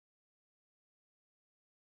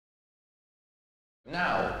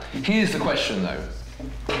Now, here's the question though.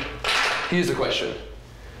 Here's the question.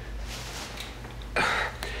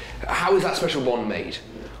 How is that special bond made?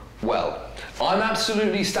 Well, I'm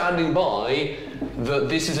absolutely standing by that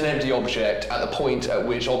this is an empty object at the point at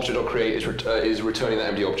which object.create is returning that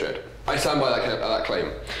empty object. I stand by that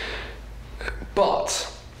claim. But,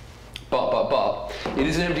 it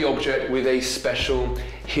is an empty object with a special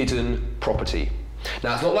hidden property.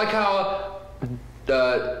 Now, it's not like our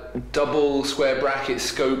double square bracket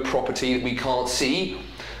scope property that we can't see.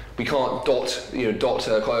 We can't dot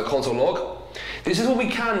console log. This is what we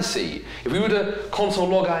can see. If we were to console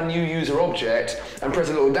log our new user object and press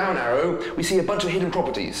a little down arrow, we see a bunch of hidden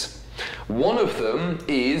properties. One of them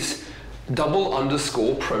is double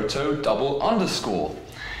underscore proto double underscore.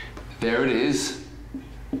 There it is,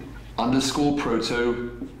 underscore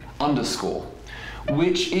proto underscore,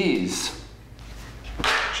 which is,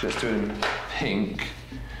 let's do it in pink,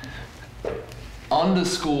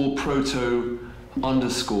 underscore proto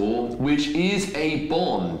underscore, which is a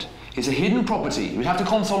bond. It's a hidden property. We have to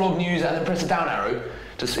console log new user and then press the down arrow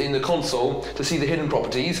in the console to see the hidden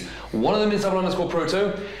properties. One of them is double underscore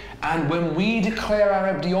proto, and when we declare our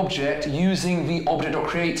empty object using the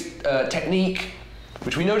object.create technique,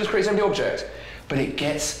 which we know just creates empty object, but it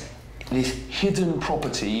gets this hidden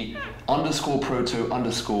property underscore proto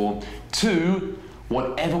underscore to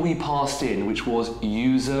whatever we passed in, which was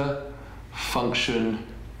user function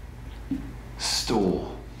store.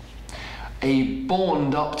 A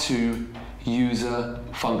bond up to user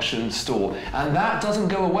function store, and that doesn't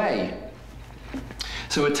go away.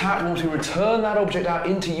 So attach, once we return that object out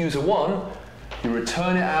into user one, you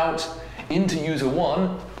return it out into user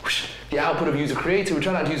one, the output of user creator,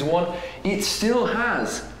 return out to user one, it still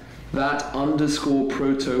has that underscore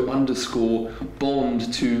proto underscore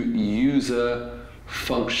bond to user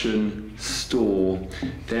function store.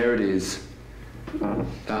 There it is.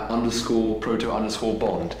 That underscore proto underscore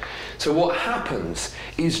bond. So what happens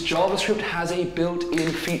is JavaScript has a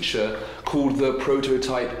built-in feature called the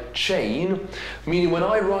prototype chain, meaning when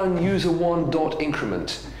I run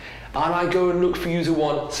user1.increment and I go and look for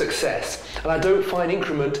user1 success and I don't find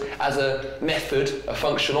increment as a method, a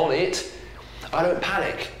function on it, I don't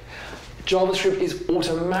panic. JavaScript is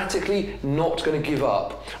automatically not going to give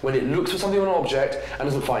up when it looks for something on an object and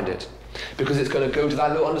doesn't find it, because it's going to go to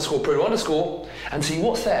that little underscore proto underscore and see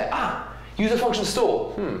what's there. Ah, user function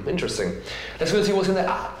store. Interesting. Let's go see what's in there.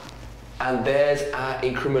 Ah, and there's our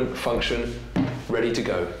increment function ready to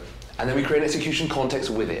go. And then we create an execution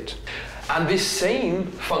context with it. And this same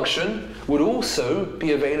function would also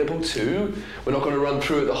be available to, we're not going to run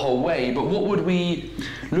through it the whole way, but what would we,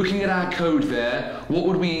 looking at our code there, what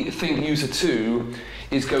would we think user2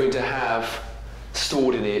 is going to have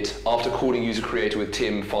stored in it after calling user creator with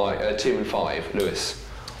Tim and 5, Lewis?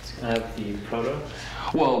 It's going to have the proto.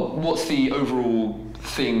 Well, what's the overall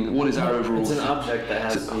thing? What is our overall? It's an object that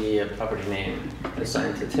has the property name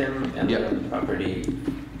assigned to Tim and the property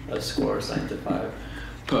score assigned to 5.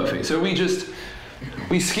 Perfect. So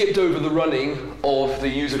we skipped over the running of the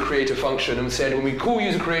user creator function and said when we call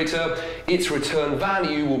user creator, its return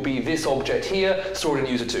value will be this object here, stored in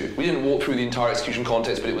user2. We didn't walk through the entire execution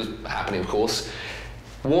context, but it was happening, of course.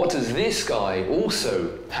 What does this guy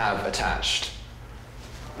also have attached?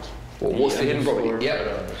 Well, what's the hidden property?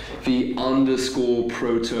 Yep. The underscore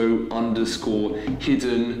proto underscore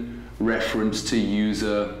hidden reference to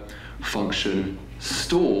user function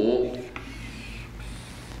store.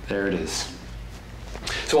 There it is.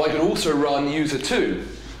 So I could also run user2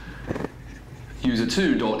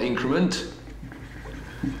 dot-increment.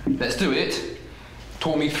 Let's do it.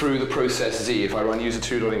 Talk me through the process Z if I run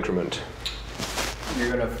user2 dot-increment.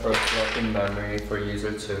 You're going to first look in memory for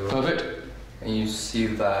user2. Perfect. And you see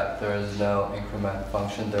that there is no increment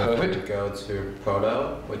function. Therefore, you go to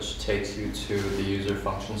proto, which takes you to the user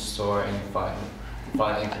function store, and you find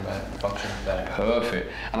increment function there.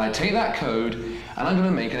 Perfect. And I take that code and I'm going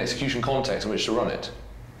to make an execution context in which to run it.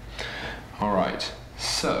 All right.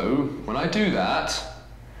 So when I do that,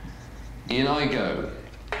 in I go.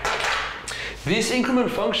 This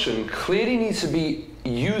increment function clearly needs to be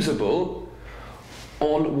usable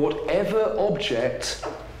on whatever object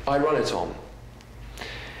I run it on.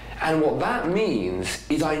 And what that means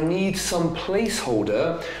is I need some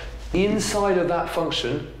placeholder inside of that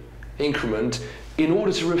function, increment, in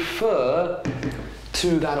order to refer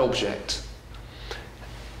to that object.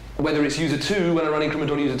 Whether it's user2 when I run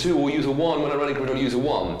increment on user2 or user1 when I run increment on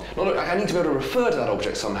user1. I need to be able to refer to that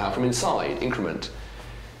object somehow from inside increment.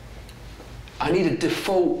 I need a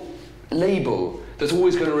default label that's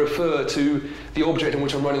always going to refer to the object in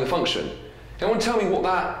which I'm running the function. Anyone tell me what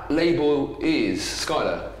that label is,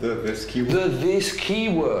 Skylar? The this keyword. The this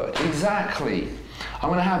keyword, exactly. I'm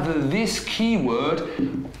going to have the this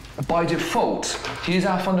keyword by default. Here's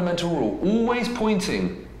our fundamental rule, always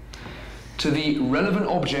pointing to the relevant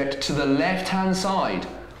object to the left-hand side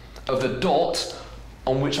of the dot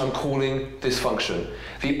on which I'm calling this function.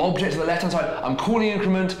 The object to the left-hand side, I'm calling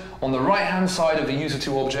increment on the right-hand side of the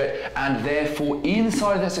user2 object, and therefore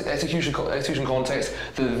inside the execution context,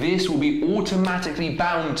 the this will be automatically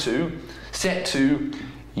bound to, set to,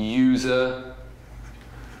 user2.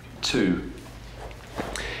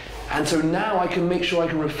 And so now I can make sure I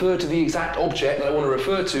can refer to the exact object that I want to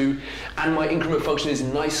refer to, and my increment function is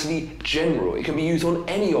nicely general. It can be used on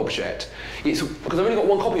any object. Because I've only got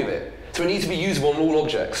one copy of it, so it needs to be usable on all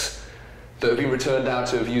objects that have been returned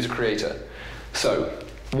out of user creator. So,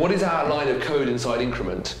 what is our line of code inside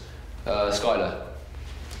increment, Skylar?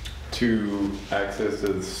 To access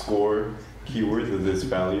the score keyword of this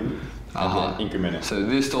value, and then increment it. So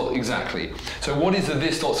this dot, exactly. So what is the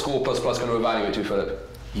this dot score plus plus going to evaluate to, Philip?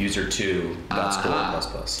 User2 dot score plus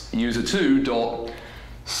plus. User2 dot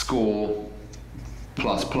score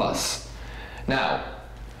plus plus. Now,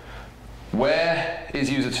 where is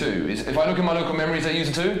user2? If I look in my local memory, is that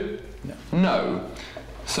user2? No.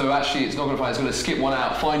 So actually it's not going to find, it's going to skip one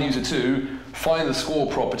out, find user2, find the score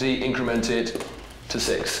property, increment it to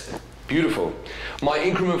 6. Beautiful. My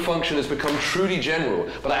increment function has become truly general,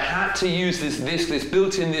 but I had to use this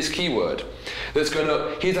built-in this keyword. That's going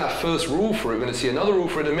to, here's our first rule for it. We're going to see another rule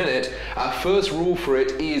for it in a minute. Our first rule for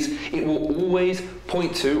it is it will always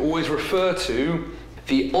point to, always refer to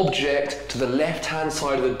the object to the left-hand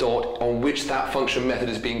side of the dot on which that function method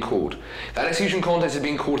is being called. That execution context is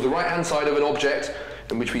being called to the right-hand side of an object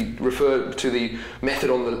in which we refer to the method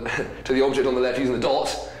on the to the object on the left using the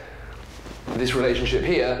dot. This relationship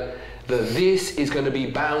here, this is going to be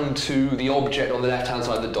bound to the object on the left-hand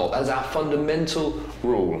side of the dot. That is our fundamental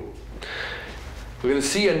rule. We're going to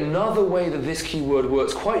see another way that this keyword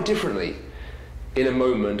works quite differently in a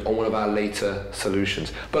moment on one of our later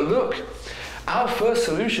solutions. But look, our first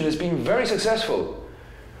solution has been very successful.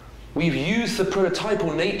 We've used the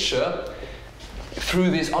prototypal nature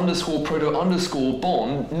through this underscore proto underscore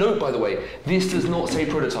bond. Note, by the way, this does not say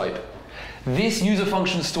prototype. This user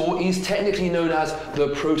function store is technically known as the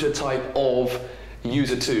prototype of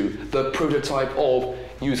user2, the prototype of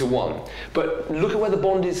user1. But look at where the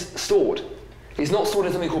bond is stored. It's not stored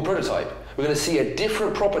in something called prototype. We're going to see a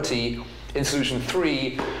different property in solution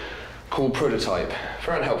 3 called prototype.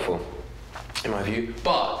 Very unhelpful, in my view.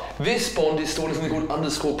 But this bond is stored in something called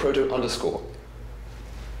underscore proto underscore.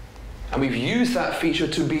 And we've used that feature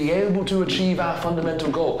to be able to achieve our fundamental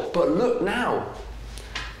goal. But look now.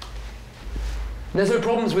 There's no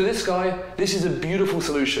problems with this guy. This is a beautiful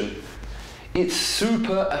solution. It's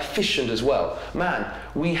super efficient as well. Man,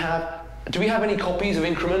 do we have any copies of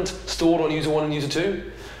increment stored on user1 and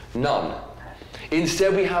user2? None.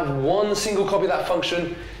 Instead, we have one single copy of that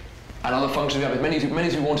function and other functions. We have as many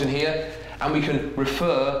as we want in here, and we can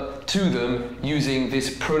refer to them using this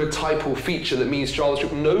prototypal feature that means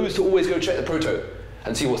JavaScript knows to always go check the proto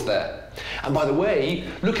and see what's there. And by the way,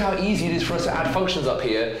 look how easy it is for us to add functions up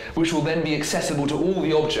here, which will then be accessible to all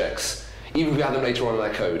the objects, even if we add them later on in our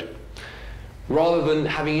code, rather than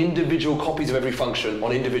having individual copies of every function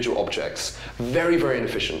on individual objects. Very, very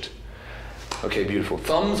inefficient. Okay, beautiful.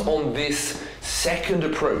 Thumbs on this second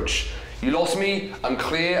approach. You lost me, I'm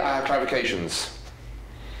clear, I have clarifications.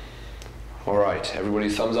 All right,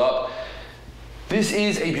 everybody's thumbs up. This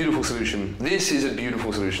is a beautiful solution. This is a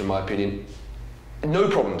beautiful solution, in my opinion. No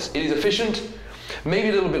problems. It is efficient, maybe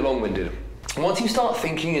a little bit long-winded. Once you start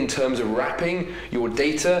thinking in terms of wrapping your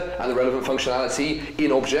data and the relevant functionality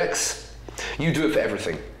in objects, you do it for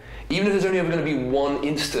everything. Even if there's only ever going to be one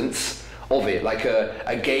instance of it, like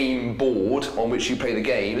a game board on which you play the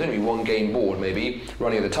game, there's only one game board maybe,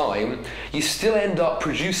 running at a time, you still end up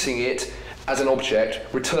producing it as an object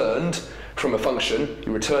returned from a function.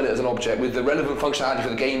 You return it as an object with the relevant functionality for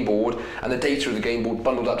the game board and the data of the game board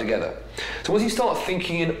bundled up together. So once you start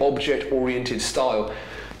thinking in object-oriented style,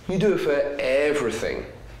 you do it for everything.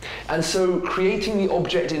 And so creating the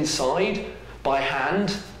object inside by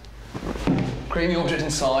hand, creating the object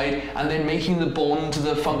inside and then making the bond to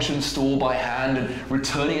the function store by hand and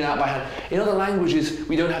returning it out by hand. In other languages,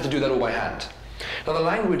 we don't have to do that all by hand. In other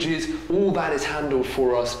languages, all that is handled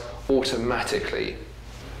for us automatically.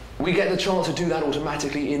 We get the chance to do that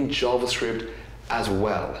automatically in JavaScript as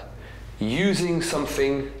well, using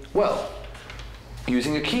something, well,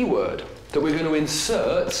 using a keyword that we're going to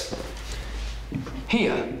insert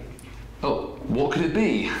here. Oh, what could it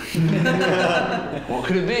be? What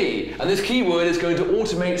could it be? And this keyword is going to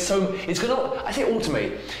automate I say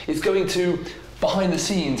automate, it's going to, behind the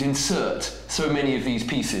scenes, insert so many of these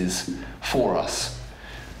pieces for us.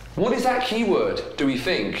 What is that keyword, do we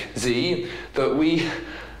think, Z,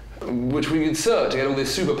 which we insert to get all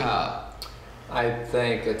this superpower? I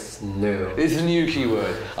think it's new. It's a new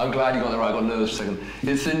keyword. I'm glad you got that right, I got nervous for a second.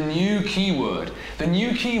 It's a new keyword. The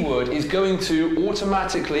new keyword is going to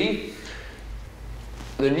automatically,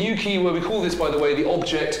 the new keyword, we call this, by the way, the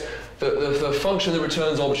object, the function that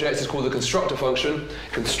returns objects is called the constructor function,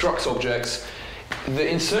 constructs objects.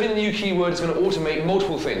 Inserting the new keyword is going to automate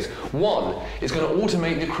multiple things. One, it's going to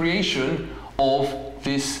automate the creation of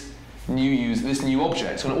this new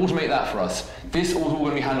object. It's going to automate that for us. This is all going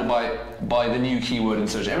to be handled by the new keyword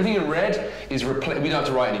insertion. Everything in red is we don't have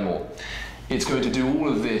to write anymore. It's going to do all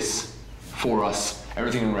of this for us,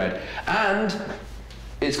 everything in red. And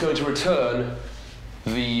it's going to return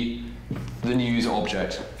the new user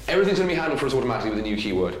object. Everything's going to be handled for us automatically with the new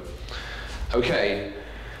keyword. Okay,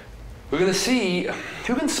 we're going to see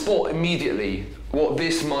who can spot immediately what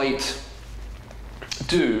this might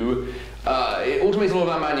do. It automates a lot of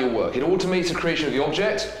our manual work. It automates the creation of the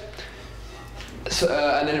object,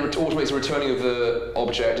 and then it automates the returning of the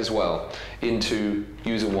object as well into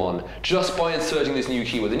user one, just by inserting this new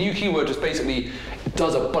keyword. The new keyword just basically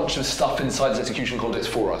does a bunch of stuff inside this execution context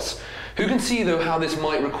for us. Who can see, though, how this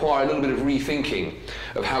might require a little bit of rethinking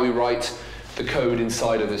of how we write the code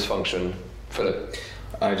inside of this function? Philip?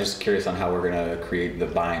 I'm just curious on how we're going to create the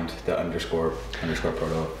bind, the underscore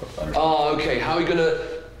proto. Oh, okay. How are we going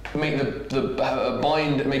to make the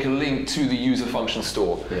bind, make a link to the user function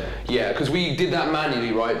store? Yeah, because we did that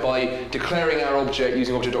manually, right? By declaring our object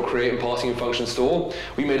using object.create and passing in function store,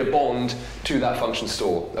 we made a bond to that function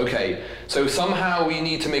store. Okay, so somehow we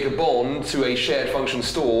need to make a bond to a shared function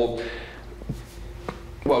store.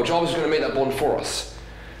 Well, Java's going to make that bond for us.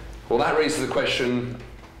 Well, that raises the question,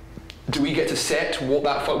 do we get to set where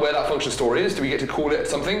that function store is? Do we get to call it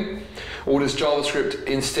something? Or does JavaScript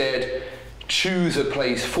instead choose a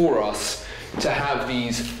place for us to have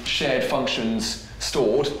these shared functions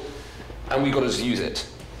stored, and we've got to just use it?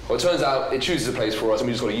 Well, it turns out it chooses a place for us and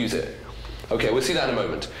we just got to use it. Okay, we'll see that in a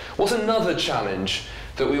moment. What's another challenge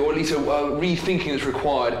that or at least a rethinking that's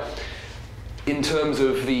required in terms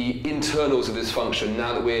of the internals of this function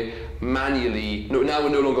now that we're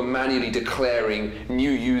no longer manually declaring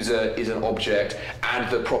new user is an object,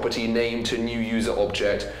 add the property name to new user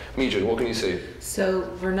object? Mijun, what can you see? So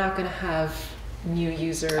we're not going to have new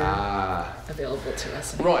user available to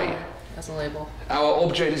us anymore, right, as a label. Our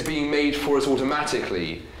object is being made for us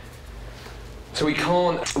automatically. So we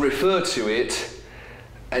can't refer to it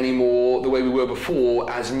anymore the way we were before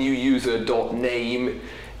as new user.name.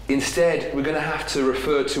 Instead, we're going to have to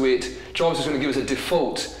refer to it. JavaScript is going to give us a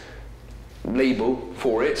default label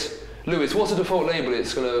for it. Lewis, what's the default label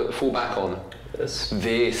it's going to fall back on?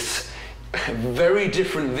 This. Very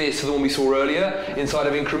different this to the one we saw earlier inside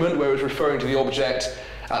of increment, where it's referring to the object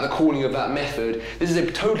at the calling of that method. This is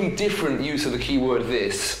a totally different use of the keyword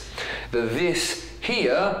this. The this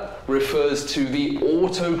here refers to the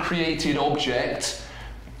auto-created object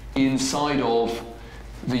inside of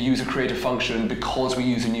the user created function. Because we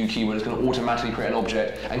use a new keyword, it's going to automatically create an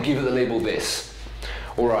object and give it the label this.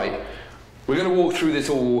 All right. We're going to walk through this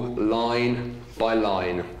all line by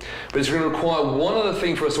line, but it's going to require one other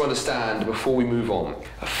thing for us to understand before we move on.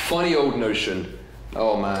 A funny old notion.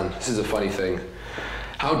 Oh man, this is a funny thing.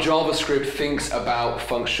 How JavaScript thinks about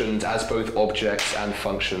functions as both objects and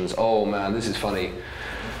functions. Oh man, this is funny.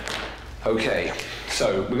 Okay,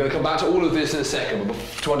 so we're going to come back to all of this in a second, but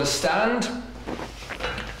to understand,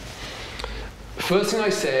 first thing I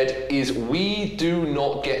said is we do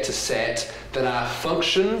not get to set that our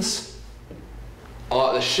functions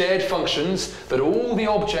are the shared functions that all the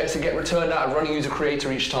objects that get returned out of running user creator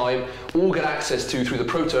each time all get access to through the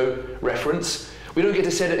proto reference. We don't get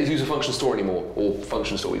to set it as user function store anymore, or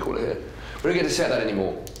function store we call it here. We don't get to set that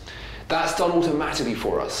anymore. That's done automatically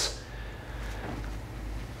for us.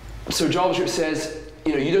 So JavaScript says,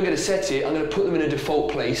 you don't get to set it, I'm going to put them in a default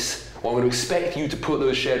place, or I'm going to expect you to put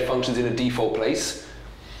those shared functions in a default place.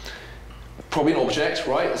 Probably an object,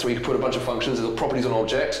 right? That's where you can put a bunch of functions as properties on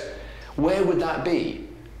object. Where would that be?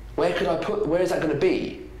 Where is that going to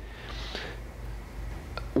be?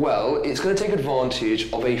 Well, it's going to take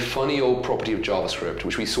advantage of a funny old property of JavaScript,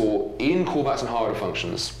 which we saw in callbacks and higher order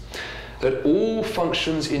functions, that all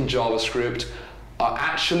functions in JavaScript are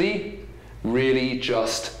actually really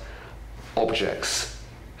just objects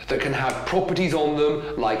that can have properties on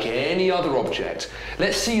them like any other object.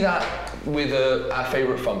 Let's see that with our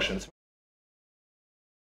favorite functions.